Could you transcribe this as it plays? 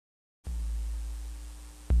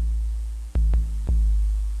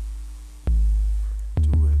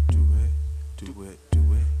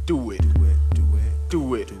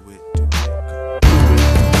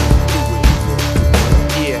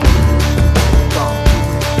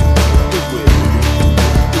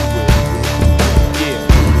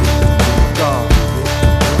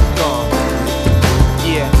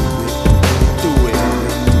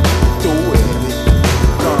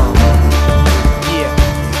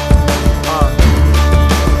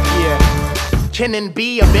Kenan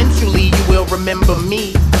B, eventually you will remember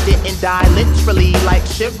me. Didn't die literally like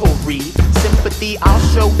chivalry. Sympathy, I'll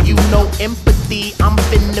show you no empathy. I'm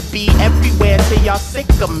finna be everywhere till y'all sick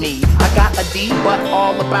of me. I got a D, but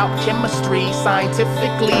all about chemistry.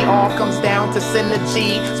 Scientifically, all comes down to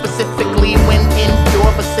synergy. Specifically when in your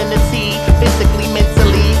vicinity. Physically,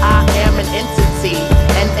 mentally, I am an entity.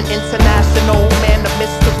 And an international man of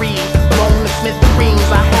mystery. Blown to smithereens,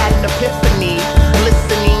 I had an epiphany.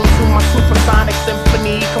 Listening to my supersonic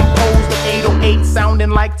symphony. Composed of 808 sounding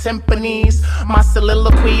like timpanis. My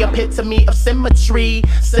soliloquy, epitome of symmetry.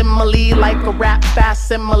 Simile like a rap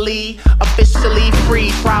facsimile. Officially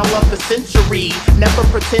free, trial of the century. Never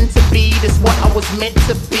pretend to be this what I was meant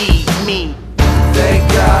to be, me. Thank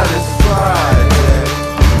God it's Friday.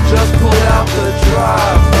 Just pull out the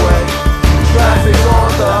driveway. Traffic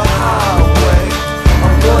on the highway.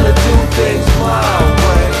 I'm gonna do things my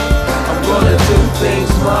way. I'm gonna do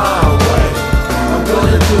things my way. I'm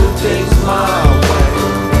gonna do things my way.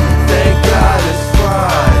 Thank God it's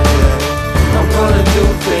Friday. I'm gonna do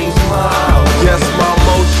things my way. Yes, my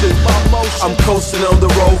motion. I'm coasting on the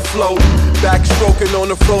road float. Backstroking on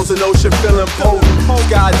the frozen ocean, feeling potent.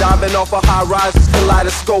 Skydiving off of high rises,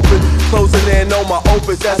 kaleidoscoping. Closing in on my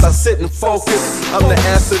opus as I sit and focus. I'm the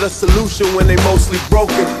answer, the solution when they mostly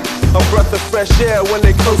broken. A breath of fresh air when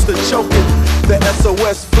they close to choking. The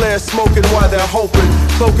SOS flare smoking while they're hoping.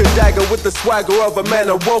 Cloak and dagger with the swagger of a man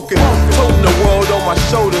awoken. Toting the world on my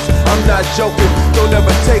shoulders, I'm not joking. Don't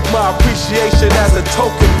ever take my appreciation as a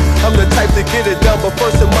token. I'm the type to get it done, but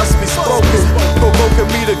first it must be spoken. Provoking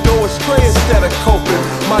me to go astray instead of coping.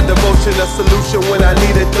 My devotion, a solution when I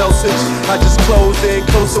need a dosage. I just close in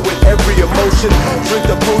closer with every emotion. Drink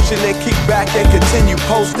the potion and kick back and continue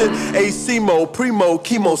posting. AC mode, primo,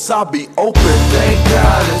 chemo, sabi open. Thank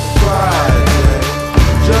God it's Friday.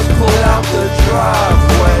 Just pull out the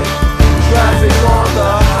driveway. Traffic on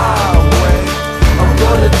the highway. I'm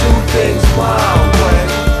gonna do things my way.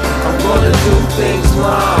 I'm gonna do things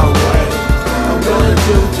my way. I'm gonna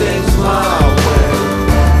do things my way.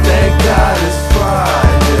 Thank God it's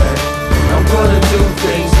Friday. I'm gonna do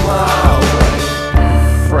things my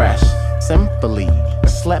way. Fresh, simply.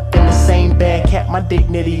 Slept in the same bed, kept my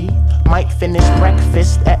dignity. Might finish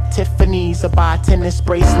breakfast at Tiffany's or buy tennis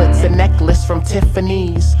bracelets and necklace from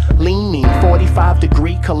Tiffany's. Leaning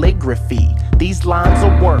 45-degree calligraphy. These lines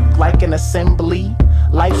will work like an assembly.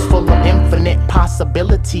 Life's full of infinite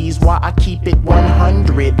possibilities, while I keep it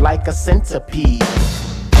 100 like a centipede.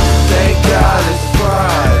 Thank God it's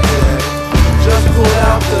Friday. Just pull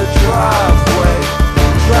out the driveway.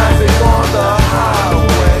 Traffic on the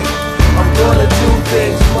highway. I'm gonna do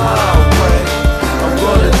things my way. I'm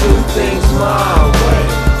gonna do things my way.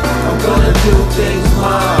 I'm gonna do things